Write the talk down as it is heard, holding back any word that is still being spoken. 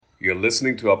You're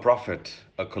listening to Our Prophet,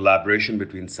 a collaboration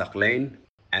between Sakhlain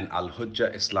and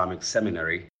Al-Hujjah Islamic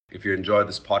Seminary. If you enjoy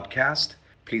this podcast,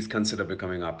 please consider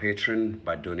becoming our patron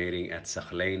by donating at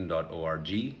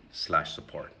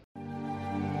sakhlain.org/support.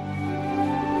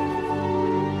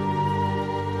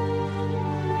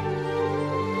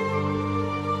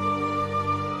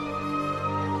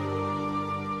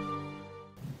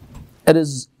 It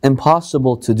is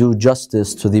impossible to do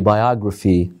justice to the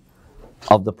biography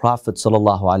of the Prophet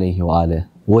ﷺ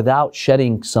without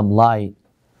shedding some light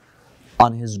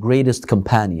on his greatest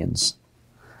companions.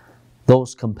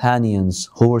 Those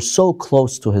companions who were so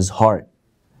close to his heart,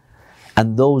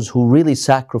 and those who really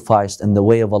sacrificed in the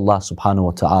way of Allah subhanahu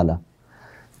wa ta'ala.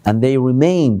 And they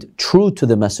remained true to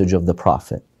the message of the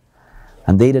Prophet.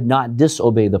 And they did not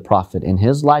disobey the Prophet in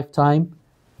his lifetime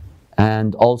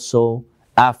and also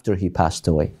after he passed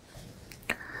away.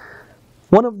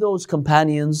 One of those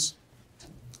companions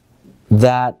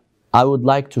that I would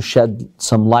like to shed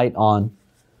some light on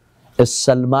is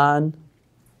Salman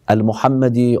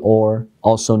al-Muhammadi, or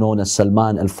also known as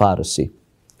Salman al-Farsi,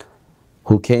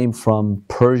 who came from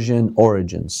Persian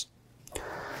origins.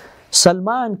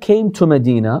 Salman came to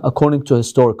Medina, according to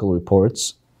historical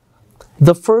reports,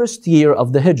 the first year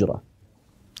of the Hijrah.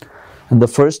 In the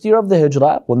first year of the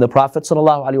Hijrah, when the Prophet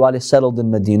ﷺ settled in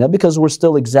Medina, because we're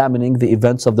still examining the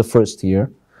events of the first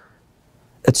year,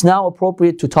 it's now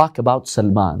appropriate to talk about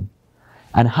Salman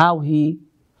and how he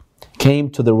came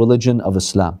to the religion of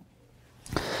Islam.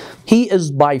 He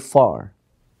is by far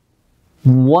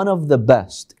one of the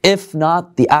best, if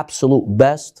not the absolute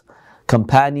best,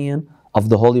 companion of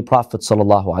the Holy Prophet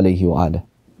ﷺ.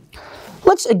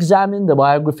 Let's examine the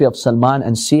biography of Salman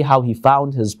and see how he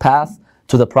found his path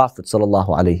to the Prophet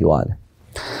ﷺ.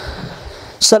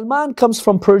 Salman comes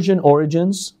from Persian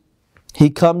origins.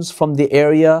 He comes from the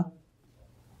area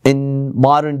in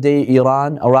modern-day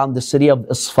Iran around the city of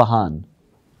Isfahan.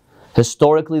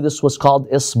 Historically, this was called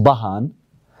Isbahan.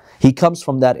 He comes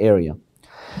from that area.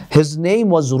 His name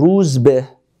was Ruzbeh.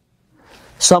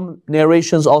 Some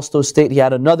narrations also state he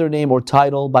had another name or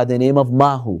title by the name of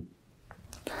Mahu.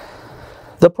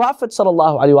 The Prophet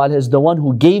ﷺ is the one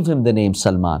who gave him the name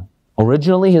Salman.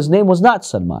 Originally, his name was not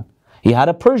Salman. He had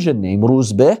a Persian name,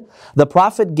 Ruzbeh. The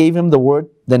Prophet gave him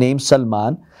the name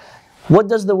Salman. What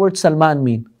does the word Salman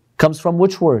mean? Comes from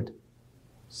which word?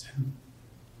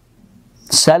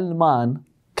 Salman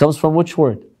comes from which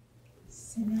word?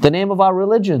 The name of our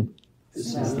religion?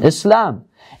 Islam.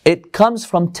 It comes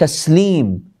from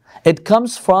taslim. It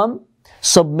comes from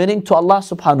submitting to Allah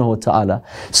subhanahu wa ta'ala.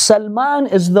 Salman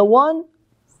is the one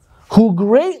who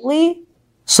greatly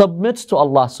submits to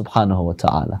Allah subhanahu wa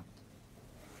ta'ala.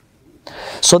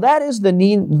 So that is the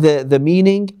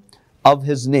meaning of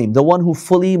his name, the one who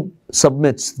fully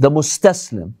submits, the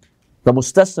mustaslim. The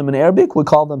mustaslim in Arabic, we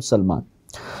call them Salman.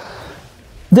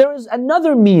 There is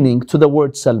another meaning to the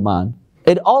word Salman.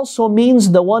 It also means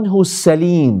the one who's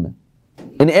salim.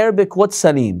 In Arabic, what's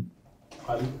salim?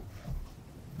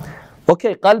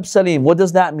 Okay, qalb salim, what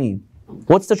does that mean?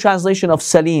 What's the translation of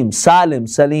salim? Salim,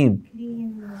 salim.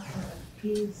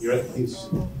 You're at peace.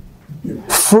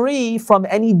 Free from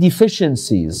any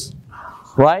deficiencies,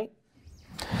 right?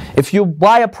 If you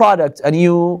buy a product and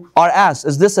you are asked,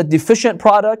 is this a deficient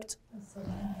product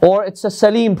or it's a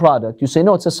salim product? You say,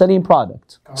 no, it's a salim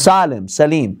product. Salim,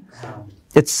 salim.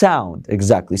 It's sound,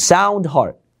 exactly. Sound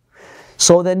heart.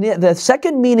 So the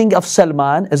second meaning of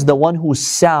Salman is the one who's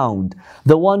sound,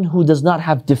 the one who does not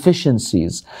have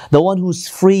deficiencies, the one who's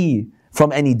free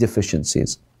from any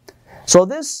deficiencies. So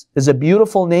this is a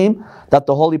beautiful name that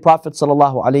the Holy Prophet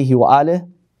ﷺ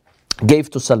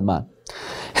gave to Salman.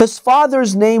 His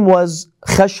father's name was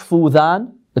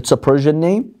Khashfudan. It's a Persian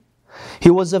name.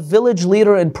 He was a village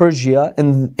leader in Persia,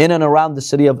 in and around the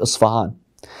city of Isfahan.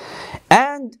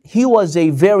 And he was a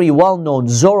very well-known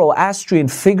Zoroastrian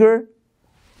figure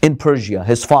in Persia,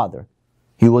 his father.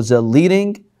 He was a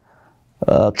leading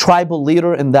tribal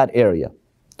leader in that area.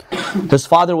 His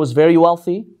father was very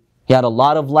wealthy. He had a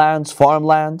lot of lands,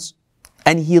 farmlands,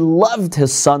 and he loved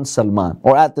his son Salman,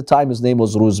 or at the time his name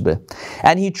was Ruzbeh.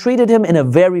 And he treated him in a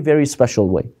very, very special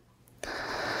way.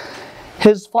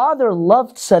 His father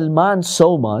loved Salman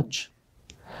so much,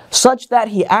 such that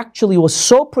he actually was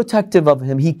so protective of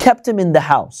him, he kept him in the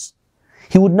house.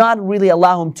 He would not really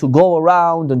allow him to go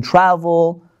around and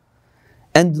travel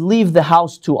and leave the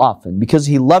house too often, because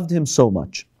he loved him so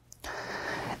much.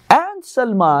 And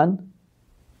Salman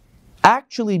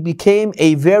actually became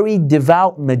a very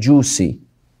devout Majusi.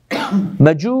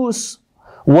 Majus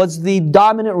was the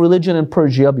dominant religion in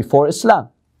Persia before Islam.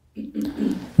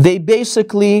 They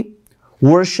basically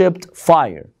worshipped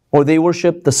fire, or they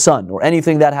worshipped the sun, or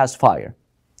anything that has fire.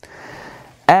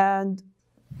 And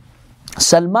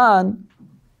Salman,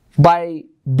 by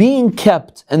being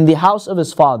kept in the house of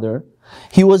his father,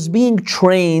 he was being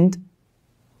trained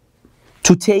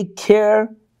to take care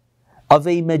of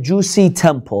a Majusi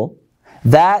temple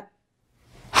that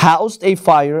housed a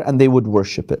fire, and they would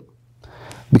worship it.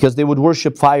 Because they would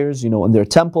worship fires, in their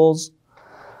temples.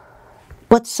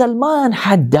 But Salman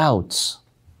had doubts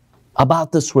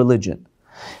about this religion.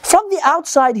 From the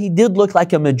outside, he did look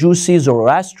like a Majusi,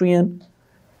 Zoroastrian.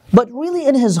 But really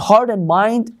in his heart and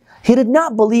mind, he did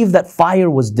not believe that fire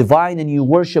was divine and you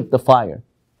worship the fire.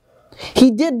 He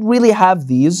did really have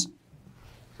these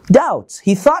doubts.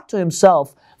 He thought to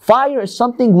himself, fire is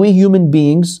something we human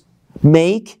beings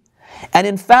make, and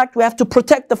in fact we have to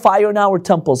protect the fire in our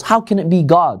temples. How can it be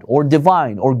God or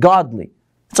divine or godly?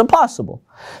 It's impossible.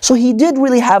 So he did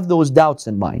really have those doubts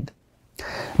in mind.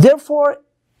 Therefore,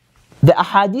 the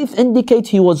ahadith indicate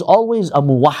he was always a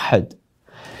muwahhid.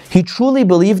 He truly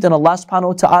believed in Allah subhanahu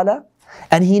wa ta'ala,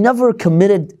 and he never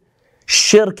committed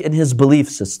shirk in his belief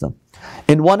system.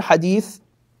 In one hadith,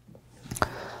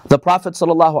 the Prophet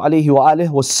sallallahu alaihi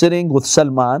wasallam was sitting with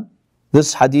Salman.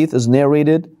 This hadith is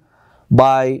narrated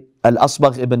by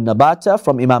al-Asbagh ibn Nabata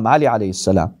from Imam Ali alayhi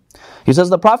salam. He says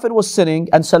the Prophet was sitting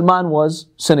and Salman was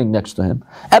sitting next to him.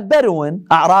 A Bedouin,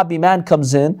 Arabi man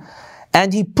comes in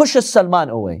and he pushes Salman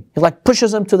away. He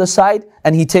pushes him to the side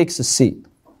and he takes his seat.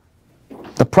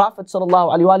 The Prophet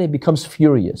ﷺ becomes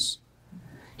furious.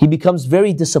 He becomes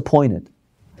very disappointed.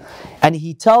 And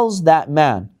he tells that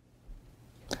man,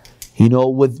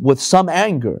 with some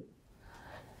anger,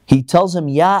 he tells him,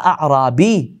 Ya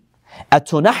A'rabi,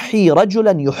 أتنحي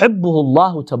رجلا يحبه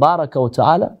الله تبارك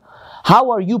وتعالى?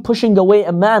 How are you pushing away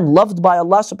a man loved by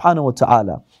Allah subhanahu wa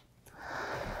ta'ala?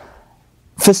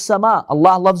 في السماء,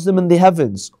 Allah loves him in the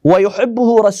heavens.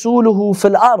 ويحبه رسوله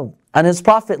في الأرض, and his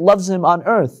Prophet loves him on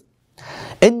earth.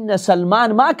 إن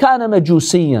سلمان ما كان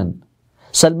مجوسيا.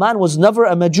 Salman was never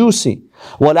a Majusi.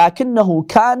 ولكنه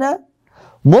كان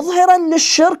مظهرا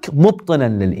للشرك مبطنا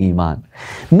للإيمان.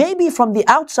 Maybe from the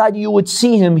outside you would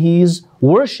see him, he's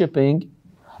worshipping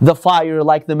the fire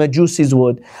like the Majusis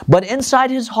would. But inside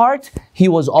his heart, he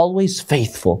was always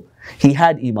faithful. He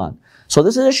had Iman. So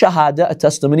this is a shahada, a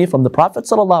testimony from the Prophet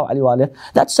ﷺ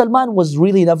that Salman was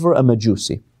really never a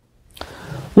Majusi.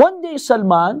 One day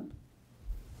Salman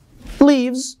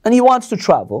leaves and he wants to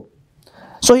travel.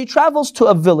 So he travels to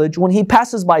a village. When he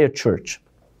passes by a church,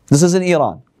 this is in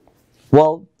Iran.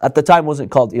 Well, at the time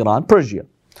wasn't called Iran, Persia.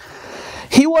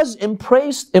 He was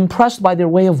impressed by their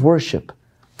way of worship.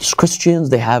 These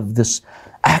Christians, they have this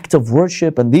act of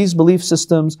worship and these belief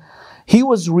systems. He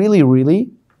was really, really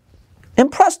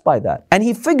impressed by that. And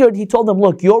he told them,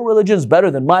 look, your religion is better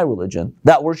than my religion.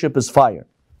 That worship is fire.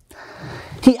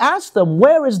 He asked them,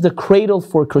 where is the cradle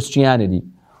for Christianity?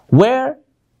 Where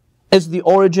is the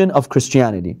origin of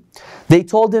Christianity? They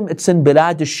told him it's in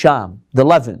Bilad al-Sham, the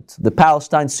Levant, the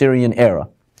Palestine-Syrian era.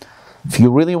 If you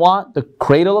really want the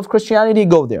cradle of Christianity,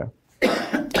 go there.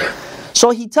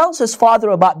 So he tells his father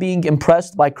about being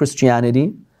impressed by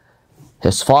Christianity.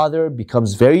 His father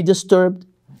becomes very disturbed.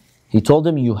 He told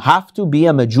him, you have to be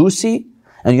a Majusi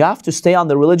and you have to stay on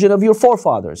the religion of your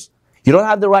forefathers. You don't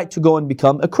have the right to go and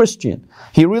become a Christian.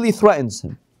 He really threatens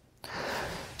him.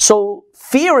 So,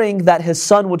 fearing that his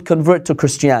son would convert to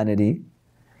Christianity,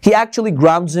 he actually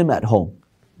grounds him at home.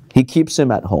 He keeps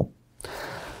him at home.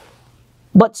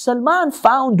 But Salman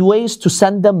found ways to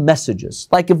send them messages.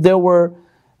 Like if there were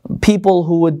people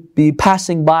who would be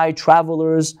passing by,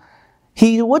 travelers,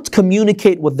 he would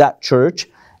communicate with that church,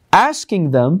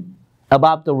 asking them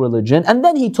about the religion. And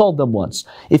then he told them once,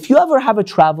 if you ever have a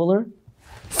traveler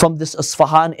from this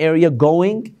Isfahan area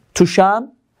going to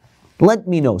Sham, let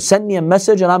me know. Send me a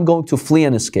message and I'm going to flee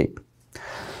and escape.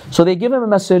 So they give him a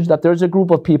message that there's a group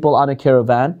of people on a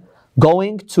caravan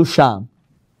going to Sham.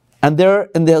 And they're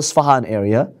in the Isfahan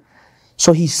area.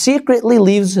 So he secretly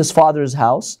leaves his father's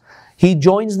house. He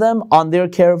joins them on their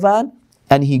caravan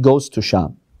and he goes to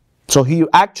Sham. So he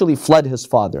actually fled his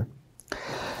father.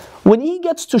 When he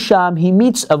gets to Sham, he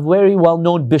meets a very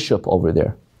well-known bishop over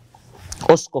there.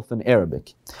 Usquf in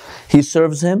Arabic. He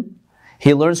serves him.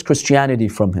 He learns Christianity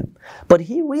from him. But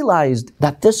he realized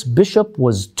that this bishop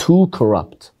was too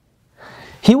corrupt.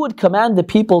 He would command the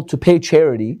people to pay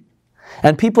charity,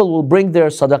 and people will bring their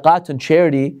sadaqat and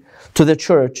charity to the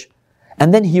church.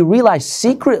 And then he realized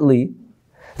secretly,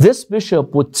 this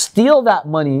bishop would steal that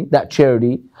money, that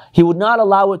charity. He would not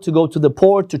allow it to go to the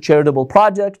poor, to charitable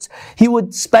projects. He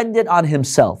would spend it on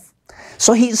himself.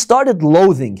 So he started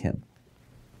loathing him.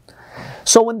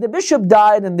 So when the bishop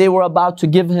died and they were about to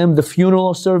give him the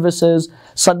funeral services,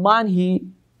 Salman, he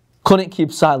couldn't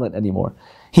keep silent anymore.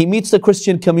 He meets the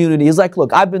Christian community. He's like,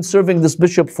 look, I've been serving this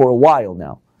bishop for a while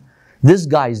now. This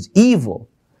guy's evil.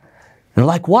 They're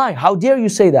like, why? How dare you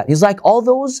say that? He's like, all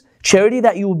those charity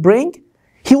that you would bring,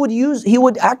 he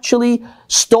would actually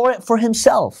store it for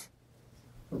himself.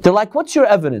 They're like, what's your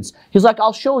evidence? He's like,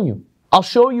 I'll show you. I'll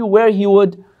show you where he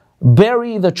would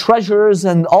bury the treasures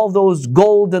and all those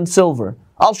gold and silver.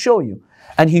 I'll show you.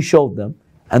 And he showed them.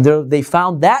 And they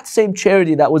found that same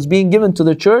charity that was being given to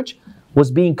the church was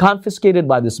being confiscated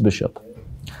by this bishop.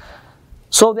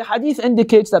 So the hadith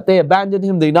indicates that they abandoned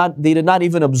him. They did not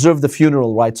even observe the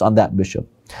funeral rites on that bishop.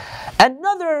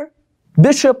 Another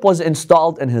bishop was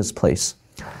installed in his place.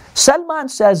 Salman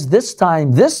says this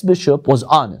time this bishop was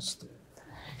honest.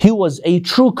 He was a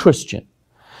true Christian.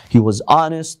 He was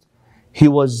honest. He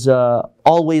was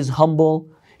always humble.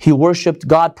 He worshipped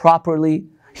God properly.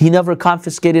 He never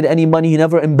confiscated any money. He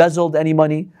never embezzled any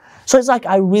money. So it's like,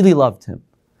 I really loved him.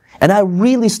 And I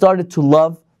really started to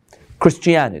love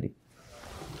Christianity.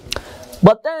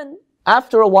 But then,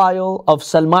 after a while of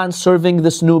Salman serving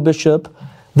this new bishop,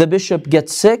 the bishop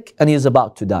gets sick and he is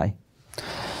about to die.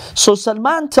 So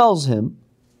Salman tells him,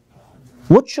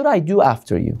 what should I do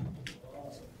after you?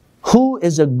 Who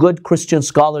is a good Christian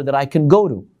scholar that I can go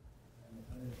to?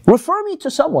 Refer me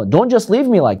to someone. Don't just leave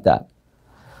me like that.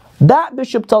 That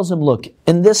bishop tells him, look,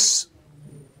 in this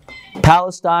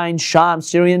Palestine, Sham,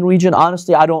 Syrian region,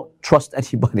 honestly, I don't trust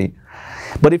anybody.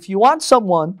 But if you want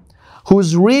someone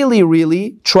who's really,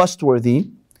 really trustworthy,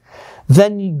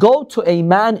 then you go to a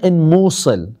man in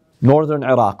Mosul, northern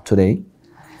Iraq today.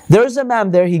 There is a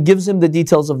man there, he gives him the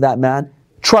details of that man.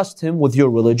 Trust him with your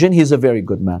religion, he's a very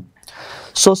good man.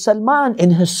 So Salman,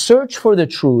 in his search for the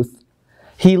truth,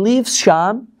 he leaves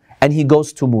Sham and he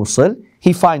goes to Mosul.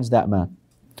 He finds that man.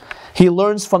 He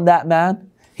learns from that man,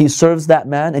 he serves that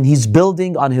man, and he's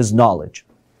building on his knowledge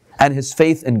and his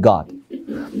faith in God.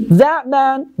 That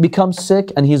man becomes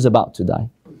sick and he's about to die.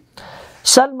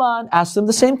 Salman asks him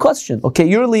the same question. Okay,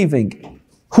 you're leaving.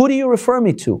 Who do you refer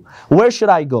me to? Where should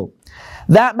I go?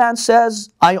 That man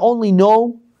says, I only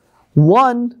know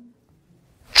one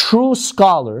true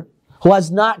scholar who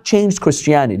has not changed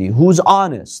Christianity, who's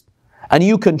honest, and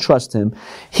you can trust him.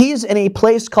 He's in a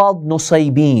place called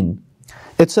Nusaybin.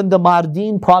 It's in the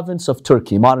Mardin province of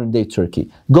Turkey, modern day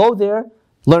Turkey. Go there,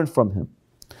 learn from him.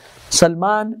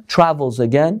 Salman travels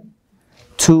again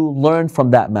to learn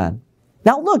from that man.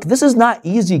 Now look, this is not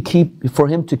easy for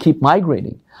him to keep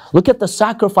migrating. Look at the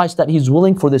sacrifice that he's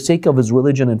willing for the sake of his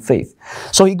religion and faith.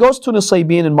 So he goes to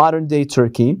Nusaybin in modern day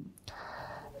Turkey,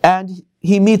 and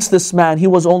he meets this man. He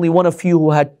was only one of few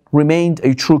who had remained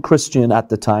a true Christian at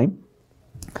the time.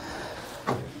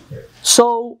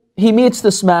 So he meets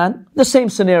this man. The same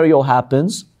scenario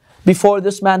happens. Before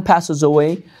this man passes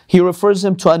away, he refers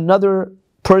him to another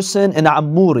person in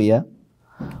Amuriya,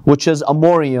 which is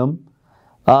Amorium.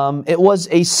 It was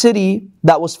a city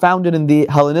that was founded in the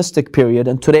Hellenistic period,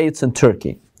 and today it's in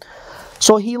Turkey.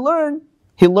 So he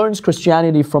learns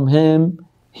Christianity from him.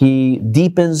 He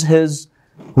deepens his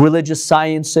religious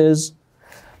sciences.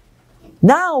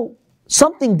 Now,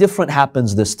 something different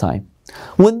happens this time.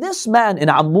 When this man in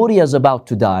Amuriya is about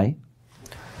to die,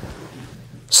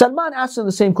 Salman asks him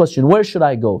the same question, where should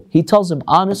I go? He tells him,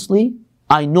 honestly,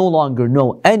 I no longer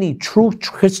know any true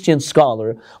Christian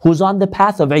scholar who's on the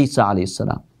path of Isa alayhi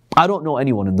salam. I don't know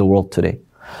anyone in the world today.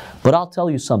 But I'll tell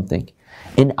you something.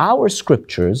 In our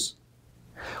scriptures,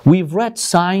 we've read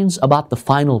signs about the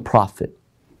final prophet.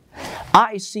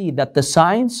 I see that the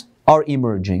signs are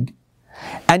emerging,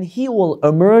 and he will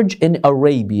emerge in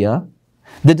Arabia.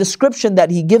 The description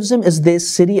that he gives him is the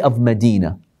city of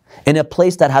Medina, in a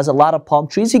place that has a lot of palm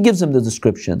trees. He gives him the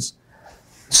descriptions.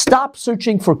 Stop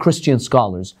searching for Christian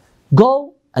scholars.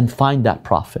 Go and find that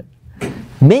prophet.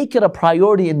 Make it a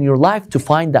priority in your life to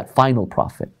find that final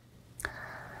prophet.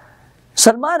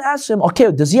 Salman asks him,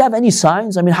 okay, does he have any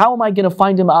signs? I mean, how am I going to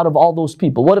find him out of all those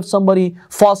people? What if somebody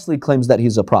falsely claims that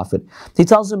he's a prophet? He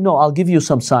tells him, no, I'll give you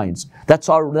some signs that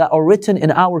are written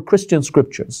in our Christian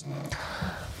scriptures.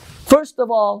 First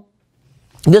of all,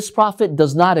 this prophet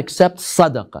does not accept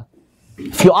sadaqah.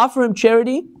 If you offer him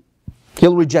charity,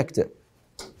 he'll reject it.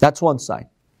 That's one sign.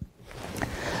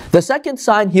 The second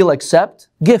sign, he'll accept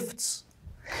gifts.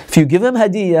 If you give him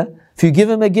hadiyah, if you give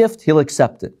him a gift, he'll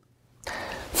accept it.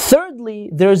 Thirdly,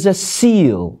 there's a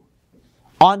seal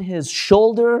on his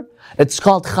shoulder. It's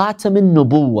called Khatam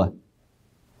al-Nubuwwah.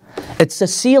 It's a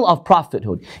seal of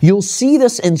prophethood. You'll see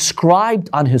this inscribed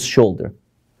on his shoulder.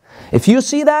 If you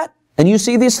see that, and you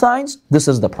see these signs, this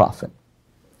is the prophet.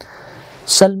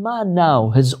 Salman now,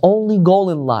 his only goal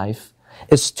in life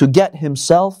is to get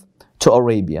himself to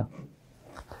Arabia.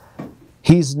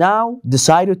 He's now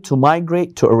decided to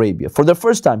migrate to Arabia. For the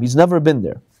first time, he's never been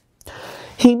there.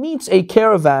 He meets a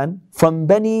caravan from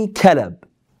Bani Kalab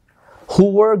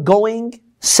who were going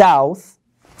south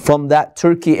from that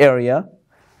Turkey area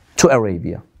to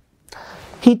Arabia.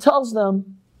 He tells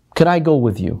them, can I go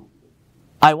with you?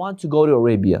 I want to go to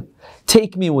Arabia.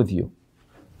 Take me with you.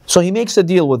 So he makes a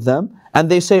deal with them and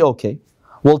they say, okay,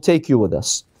 we'll take you with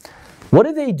us. What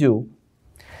do?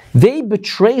 They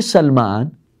betray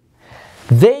Salman.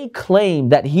 They claim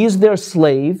that he's their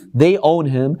slave, they own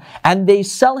him, and they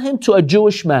sell him to a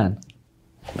Jewish man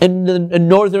in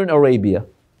northern Arabia.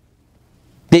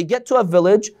 They get to a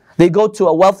village, they go to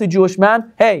a wealthy Jewish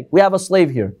man, hey, we have a slave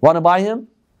here, want to buy him?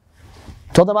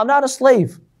 Told them, I'm not a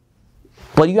slave,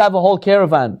 but you have a whole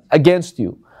caravan against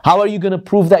you. How are you going to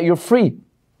prove that you're free?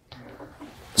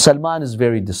 Salman is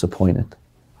very disappointed.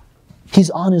 He's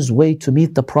on his way to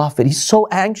meet the Prophet. He's so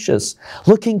anxious,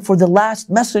 looking for the last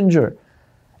messenger.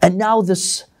 And now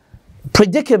this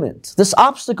predicament, this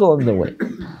obstacle in the way.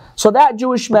 So that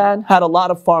Jewish man had a lot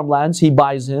of farmlands. He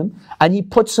buys him and he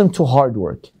puts him to hard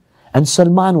work. And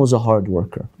Salman was a hard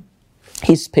worker.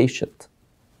 He's patient.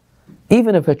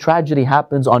 Even if a tragedy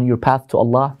happens on your path to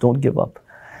Allah, don't give up.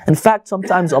 In fact,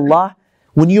 sometimes Allah,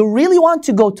 when you really want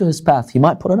to go to His path, He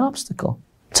might put an obstacle.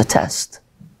 It's a test.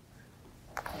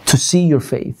 To see your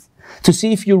faith. To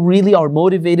see if you really are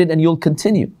motivated and you'll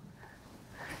continue.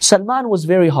 Salman was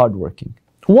very hardworking.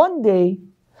 One day,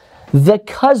 the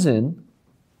cousin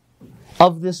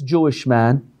of this Jewish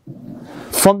man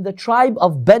from the tribe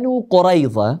of Banu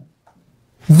Qurayza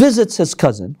visits his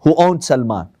cousin who owned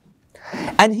Salman.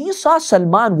 And he saw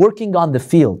Salman working on the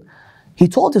field. He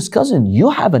told his cousin, you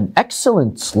have an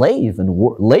excellent slave and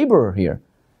laborer here.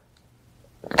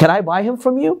 Can I buy him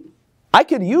from you? I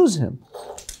could use him.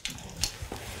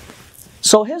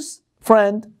 So his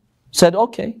friend said,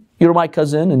 okay, you're my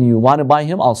cousin and you want to buy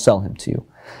him, I'll sell him to you.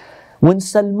 When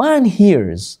Salman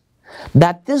hears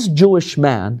that this Jewish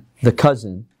man, the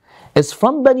cousin, is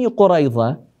from Bani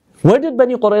Qurayza, where did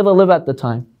Bani Qurayza live at the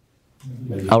time?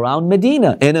 Around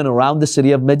Medina, in and around the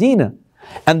city of Medina.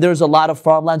 And there's a lot of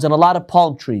farmlands and a lot of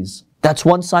palm trees. That's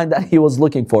one sign that he was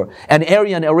looking for. An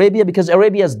area in Arabia, because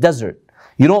Arabia is desert.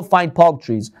 You don't find palm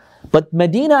trees. But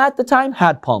Medina at the time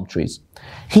had palm trees.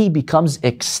 He becomes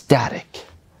ecstatic.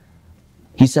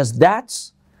 He says,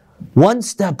 that's one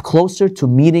step closer to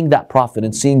meeting that Prophet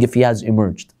and seeing if he has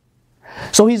emerged.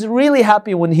 So he's really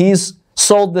happy when he's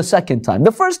sold the second time.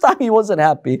 The first time he wasn't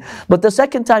happy, but the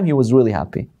second time he was really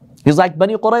happy. He's like,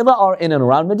 Bani Qurayza are in and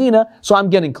around Medina, so I'm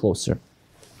getting closer.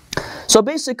 So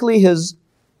basically his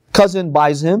cousin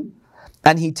buys him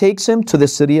and he takes him to the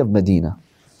city of Medina.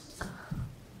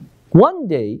 One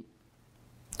day,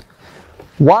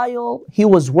 while he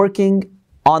was working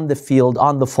on the field,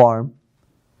 on the farm,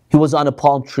 he was on a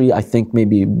palm tree, I think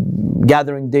maybe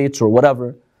gathering dates or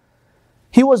whatever.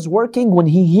 He was working when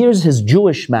he hears his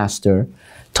Jewish master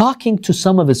talking to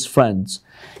some of his friends.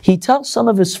 He tells some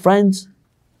of his friends,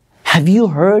 have you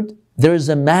heard there is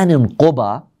a man in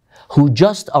Quba who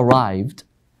just arrived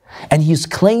and he's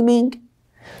claiming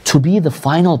to be the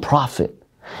final prophet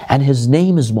and his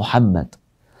name is Muhammad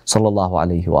sallallahu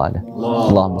alayhi wa alihi.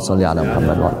 Allahumma salli ala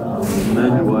Muhammad wa alihi.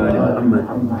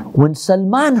 When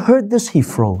Salman heard this, he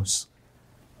froze.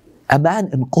 A man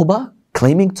in Quba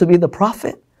claiming to be the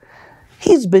prophet?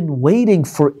 He's been waiting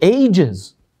for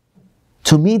ages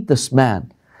to meet this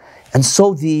man. And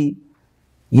so the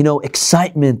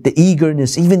excitement, the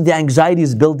eagerness, even the anxiety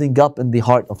is building up in the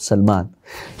heart of Salman.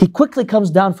 He quickly comes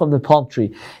down from the palm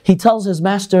tree. He tells his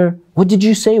master, what did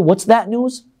you say? What's that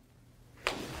news?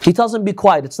 He tells him, be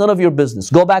quiet, it's none of your business.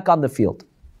 Go back on the field.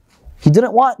 He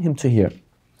didn't want him to hear.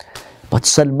 But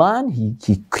Salman,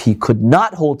 he could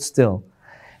not hold still,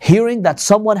 hearing that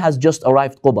someone has just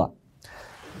arrived Quba.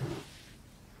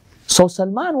 So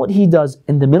Salman, what he does,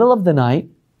 in the middle of the night,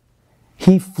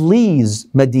 he flees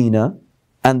Medina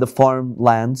and the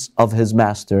farmlands of his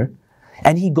master,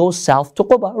 and he goes south to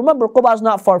Quba. Remember, Quba is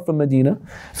not far from Medina.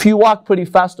 If you walk pretty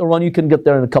fast or run, you can get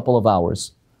there in a couple of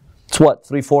hours. It's what,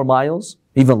 3-4 miles?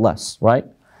 Even less, right?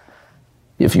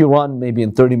 If you run maybe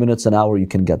in 30 minutes, an hour, you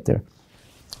can get there.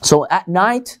 So at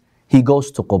night, he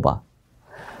goes to Quba.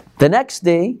 The next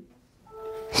day,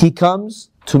 he comes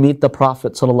to meet the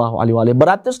Prophet ﷺ. But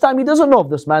at this time, he doesn't know if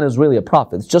this man is really a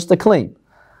prophet. It's just a claim.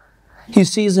 He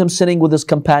sees him sitting with his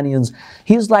companions.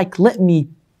 He's like, let me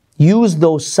use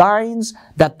those signs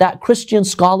that Christian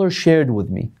scholar shared with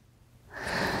me.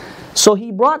 So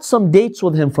he brought some dates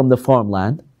with him from the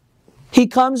farmland. He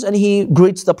comes and he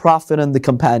greets the Prophet and the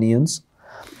companions.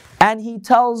 And he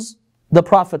tells the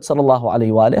Prophet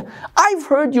ﷺ, I've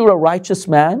heard you're a righteous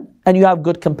man and you have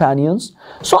good companions,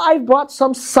 so I've brought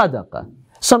some sadaqah,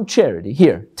 some charity.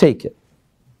 Here, take it.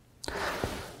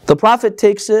 The Prophet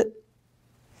takes it.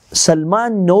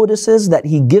 Salman notices that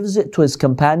he gives it to his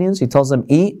companions. He tells them,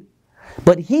 eat.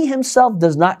 But he himself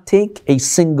does not take a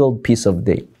single piece of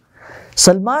date.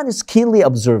 Salman is keenly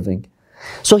observing.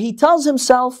 So he tells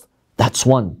himself, that's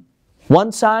one.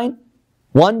 One sign,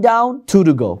 one down, two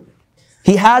to go.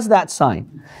 He has that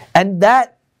sign. And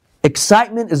that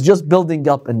excitement is just building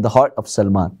up in the heart of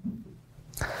Salman.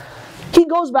 He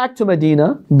goes back to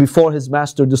Medina before his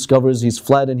master discovers he's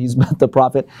fled and he's met the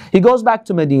Prophet. He goes back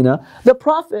to Medina. The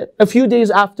Prophet, a few days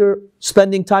after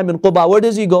spending time in Quba, where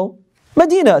does he go?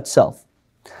 Medina itself.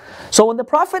 So when the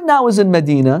Prophet now is in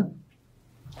Medina,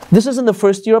 this is in the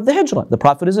first year of the Hijrah. The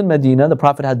Prophet is in Medina, the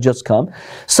Prophet had just come.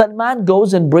 Salman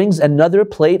goes and brings another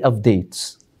plate of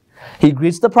dates. He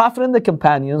greets the Prophet and the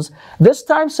companions. This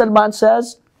time Salman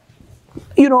says,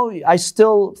 you know, I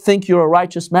still think you're a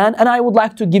righteous man and I would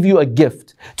like to give you a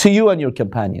gift to you and your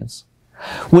companions.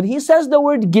 When he says the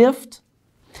word gift,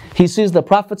 he sees the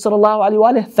Prophet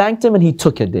ﷺ thanked him and he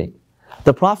took a date.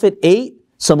 The Prophet ate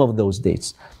some of those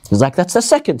dates. He's like, that's the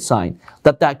second sign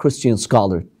that Christian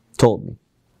scholar told me.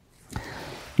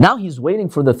 Now he's waiting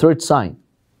for the third sign.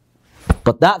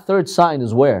 But that third sign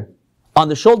is where? On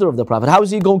the shoulder of the Prophet. How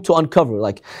is he going to uncover?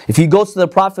 Like, if he goes to the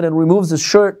Prophet and removes his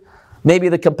shirt, maybe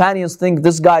the companions think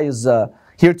this guy is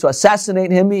here to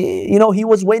assassinate him. He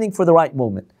was waiting for the right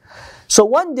moment. So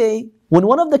one day, when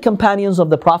one of the companions of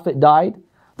the Prophet died,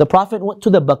 the Prophet went to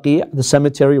the Baqi', the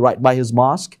cemetery right by his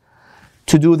mosque,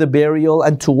 to do the burial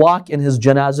and to walk in his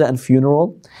janazah and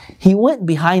funeral. He went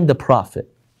behind the Prophet.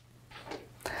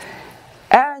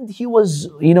 And he was,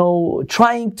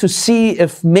 trying to see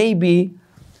if maybe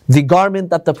the garment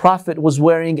that the Prophet was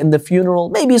wearing in the funeral,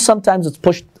 maybe sometimes it's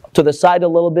pushed to the side a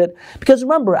little bit. Because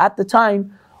remember, at the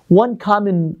time, one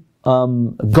common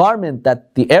garment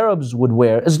that the Arabs would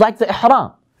wear is like the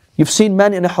ihram. You've seen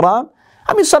men in ihram.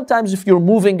 Sometimes if you're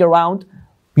moving around,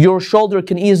 your shoulder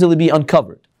can easily be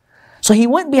uncovered. So he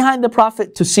went behind the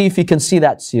Prophet to see if he can see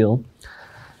that seal.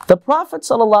 The Prophet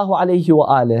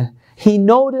ﷺ, he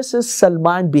notices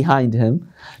Salman behind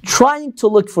him, trying to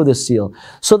look for the seal.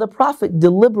 So the Prophet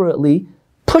deliberately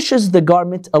pushes the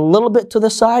garment a little bit to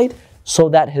the side so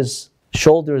that his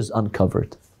shoulder is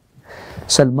uncovered.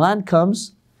 Salman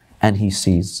comes and he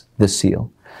sees the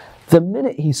seal. The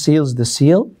minute he sees the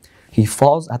seal, he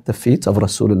falls at the feet of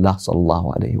Rasulullah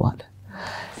sallallahu alaihi wasallam.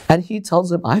 And he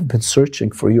tells him, I've been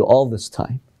searching for you all this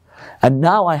time. And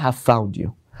now I have found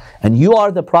you. And you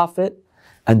are the Prophet.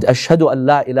 And ashhadu an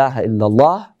la ilaha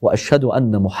illallah wa ashhadu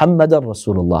anna Muhammadan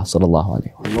Rasulullah sallallahu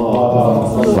alaihi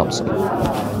wasallam.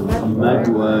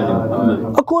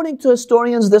 According to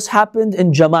historians, this happened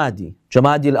in Jamadi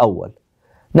al-Awwal.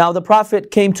 Now the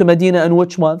Prophet came to Medina in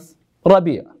which month?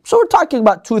 Rabi'a. So we're talking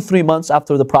about 2-3 months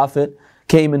after the Prophet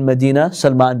came in Medina,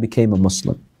 Salman became a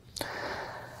Muslim.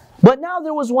 But now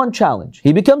there was one challenge.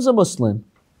 He becomes a Muslim,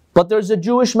 but there's a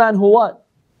Jewish man who what?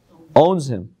 Owns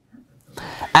him.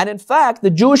 And in fact,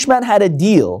 the Jewish man had a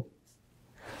deal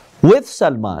with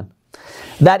Salman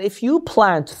that if you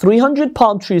plant 300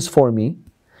 palm trees for me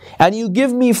and you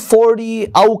give me 40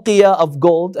 awqiyah of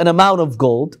gold, an amount of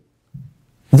gold,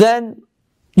 then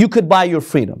you could buy your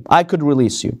freedom. I could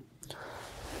release you.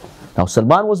 Now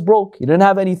Salman was broke. He didn't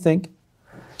have anything.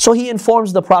 So he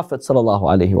informs the Prophet sallallahu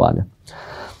alaihi wasallam.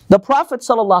 The Prophet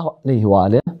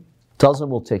ﷺ tells him,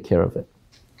 we'll take care of it.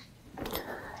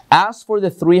 As for the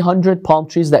 300 palm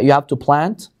trees that you have to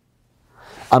plant,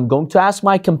 I'm going to ask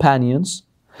my companions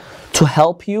to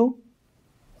help you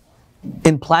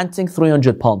in planting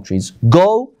 300 palm trees.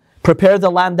 Go, prepare the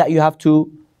land that you have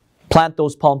to plant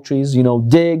those palm trees,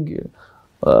 dig,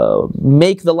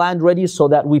 make the land ready so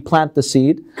that we plant the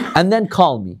seed, and then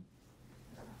call me.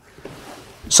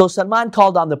 So Salman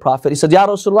called on the Prophet. He said, Ya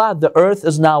Rasulullah, the earth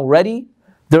is now ready.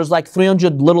 There's like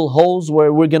 300 little holes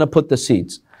where we're going to put the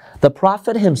seeds. The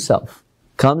Prophet himself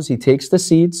comes, he takes the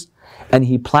seeds, and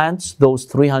he plants those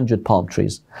 300 palm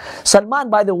trees. Salman,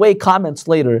 by the way, comments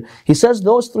later. He says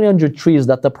those 300 trees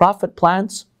that the Prophet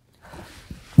plants,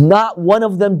 not one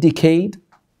of them decayed.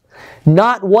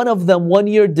 Not one of them 1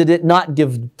 year did it not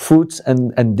give fruits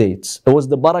and dates. It was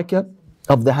the barakah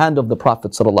of the hand of the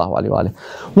Prophet ﷺ.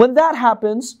 When that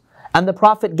happens, and the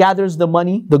Prophet gathers the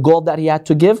money, the gold that he had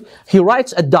to give, he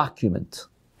writes a document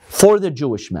for the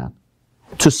Jewish man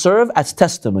to serve as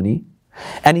testimony.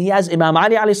 And he has Imam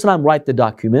Ali alayhi salam write the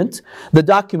document. The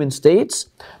document states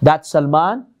that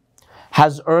Salman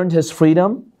has earned his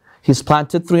freedom. He's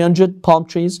planted 300 palm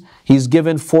trees. He's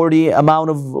given 40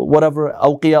 amount of whatever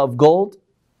awqiyah of gold.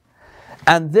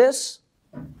 And this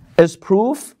is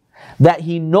proof that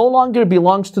he no longer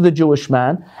belongs to the Jewish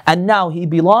man, and now he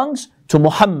belongs to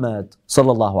Muhammad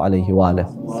sallallahu alayhi wa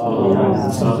alayhi.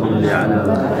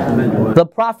 The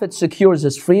Prophet secures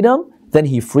his freedom, then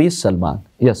he frees Salman.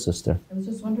 Yes, sister. I was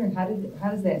just wondering, how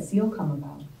does that seal come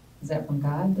about? Is that from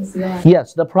God, the seal?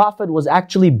 Yes, the Prophet was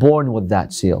actually born with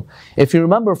that seal. If you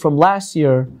remember from last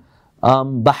year,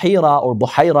 Bahira or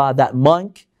Buhaira, that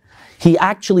monk, he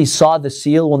actually saw the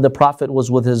seal when the Prophet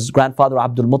was with his grandfather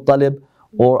Abdul Muttalib,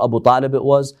 or Abu Talib it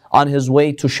was, on his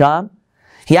way to Sham.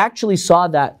 He actually saw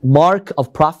that mark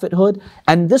of prophethood,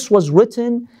 and this was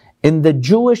written in the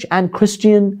Jewish and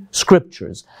Christian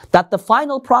scriptures, that the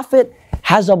final prophet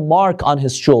has a mark on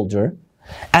his shoulder,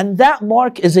 and that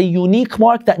mark is a unique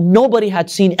mark that nobody had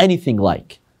seen anything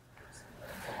like.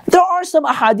 There are some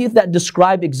ahadith that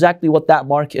describe exactly what that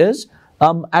mark is.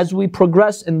 As we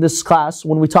progress in this class,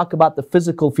 when we talk about the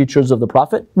physical features of the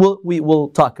Prophet, we will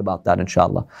talk about that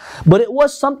inshallah. But it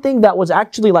was something that was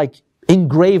actually like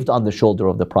engraved on the shoulder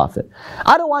of the Prophet.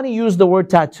 I don't want to use the word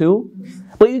tattoo,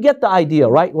 but you get the idea,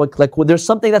 right? Like there's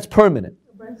something that's permanent.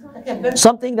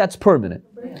 Something that's permanent.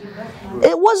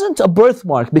 It wasn't a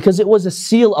birthmark because it was a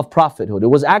seal of prophethood. It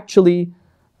was actually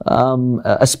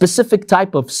a specific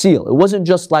type of seal. It wasn't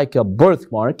just like a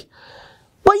birthmark,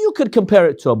 but you could compare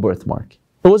it to a birthmark.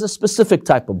 It was a specific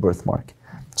type of birthmark.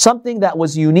 Something that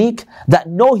was unique, that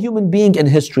no human being in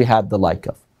history had the like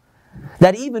of.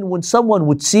 That even when someone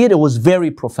would see it, it was very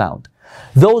profound.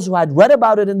 Those who had read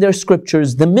about it in their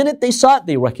scriptures, the minute they saw it,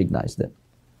 they recognized it.